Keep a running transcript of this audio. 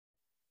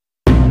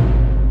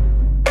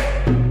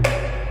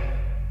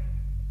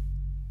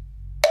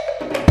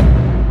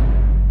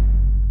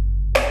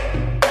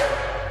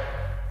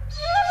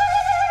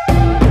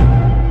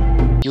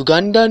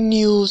Ugandan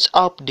news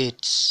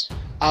updates.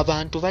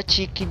 Abantu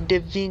bakiikidde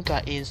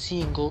Vinka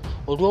ensingo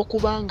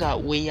olw'okubanga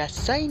we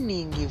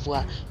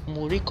yasayiningibwa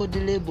mu record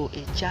label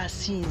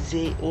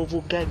ekyasinze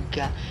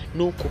obugagga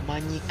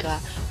n'okumanyika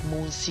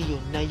mu nsi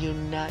yonna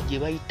yonna gye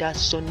bayita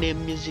Sony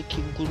Music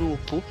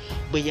Group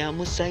bwe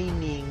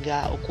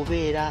yamusayininga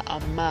okubeera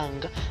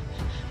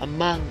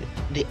among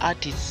the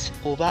artists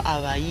oba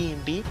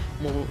abayimbi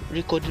mu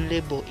record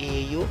label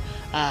eyo.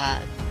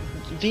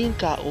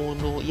 Vinka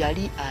ono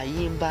yali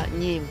ayimba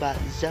nnyimba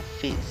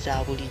zaffe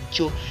za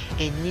bulijjo,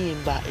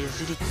 ennyimba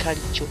eziri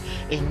kalicho,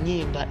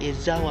 ennyimba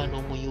eza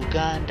wano mu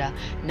Uganda,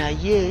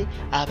 naye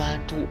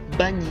abantu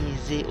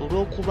banyiize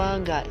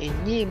olw'okubanga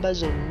ennyimba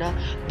zonna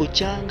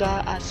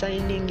bukyanga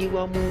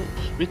asayiningibwa mu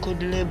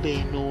record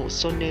label eno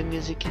Sony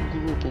Music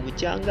Group,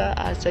 bukyanga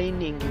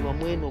asayiningibwa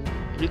mu eno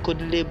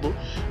record label,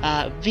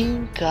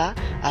 Vinka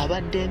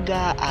abadde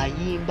nga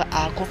ayimba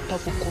akoppa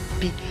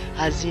bukopi,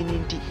 azini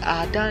nti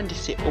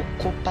atandise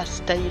okoppa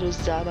style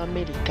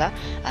z'Abamerika,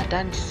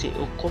 atandise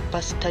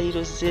okoppa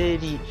style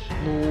z'eri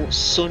mu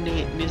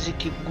Sony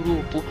Music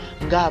Group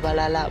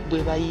ng'abalala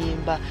bwe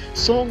bayimba,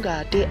 so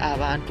nga ate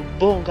abantu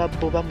bonga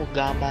bo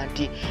bamugamba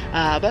nti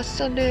aba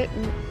Sony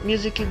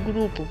Music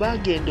Group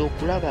bagenda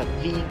okulaba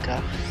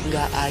Vinka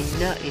nga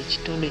ayina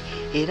ekitone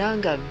era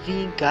nga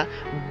Vinka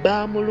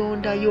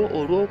bamulondayo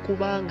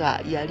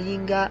olw'okubanga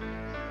yalinga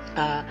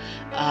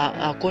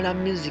akola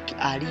music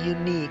ali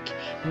unique,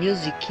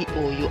 music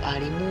oyo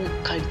alimu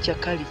culture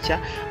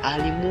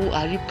ali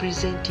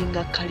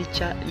representinga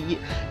culture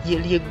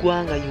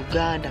y'eggwanga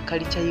Uganda,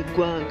 culture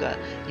y'eggwanga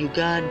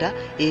Uganda,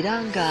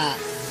 era nga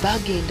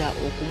bagenda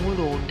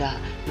okumulonda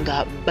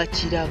nga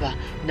bakiraba,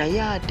 naye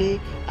ate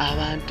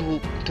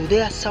abantu to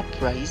their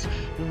surprise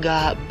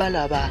nga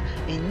balaba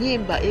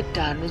ennyimba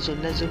ettaano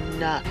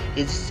zonna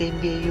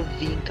ezisembyeyo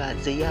Vinka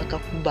ze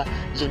yakakuba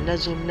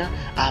zonna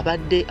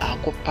abadde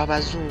akoppa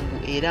bazungu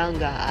era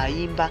nga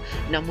ayimba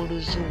na mu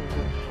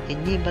luzungu,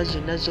 ennyimba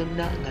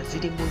zonna nga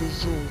ziri mu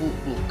luzungu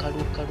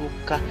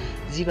lwokka,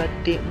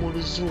 zibadde mu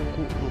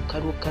luzungu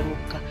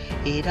lwokka,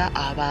 era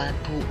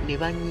abantu ne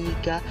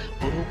banyiiga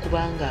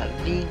olw'okubanga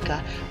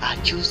Vinka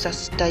akyusa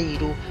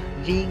style.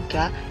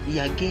 Vinka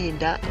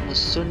yagenda mu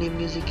Sony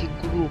Music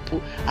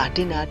Group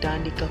ate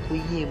n'atandika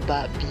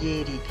kuyimba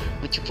byeri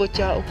mu kifo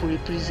kya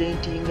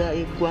okurepresentinga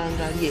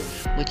eggwanga lye,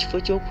 mu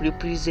kifo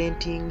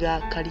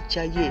ky'okurepresentinga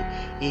culture ye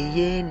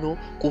ey'eno,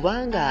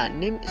 kubanga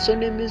ne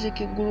Sony Music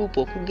Group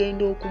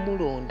okugenda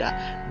okumulonda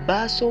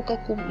basooka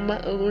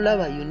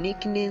kulaba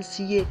uniqueness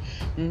ye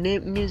ne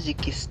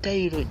music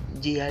style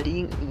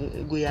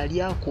gwe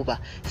yali akuba,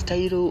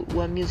 style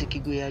wa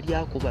music gwe yali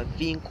akuba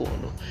Vinka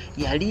ono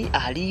yali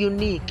ali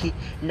unique,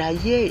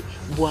 naye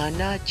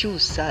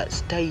bw'anaakyusa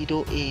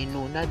style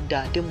eno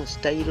nadda ate mu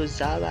style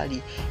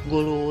z'abali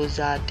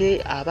golowooza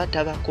ate aba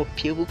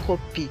tabakopye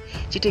bukopi,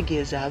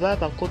 kitegeeza aba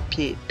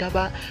abakopye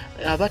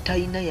aba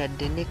talina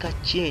yadde ne ka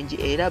change,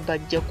 era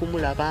bajja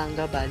kumulaba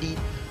nga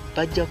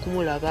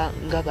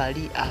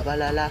bali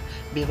abalala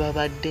be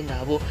babadde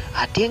nabo,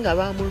 ate nga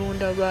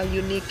bamulonda lwa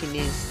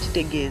uniqueness,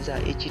 kitegeeza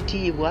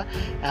ekitiibwa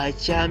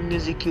kya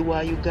music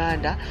wa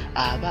Uganda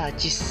aba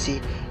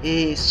akisse,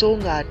 so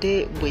nga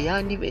ate bwe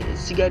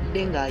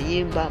yandisigadde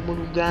ng'ayimba mu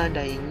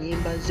Luganda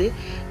ennyimba ze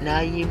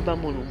n'ayimba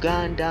mu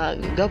Luganda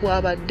nga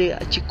bw'abadde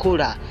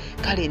akikola,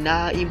 kale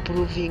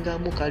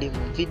n'improvingamu kale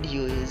mu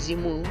video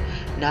ezimu,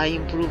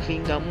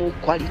 n'improvingamu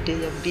quality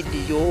ya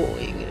video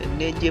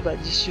negye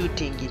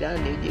bazishootingira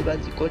negye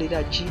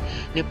bazikolera ki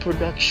ne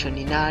production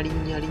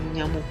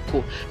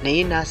n'alinnyamuko,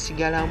 naye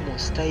n'asigala mu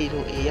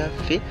style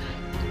eyaffe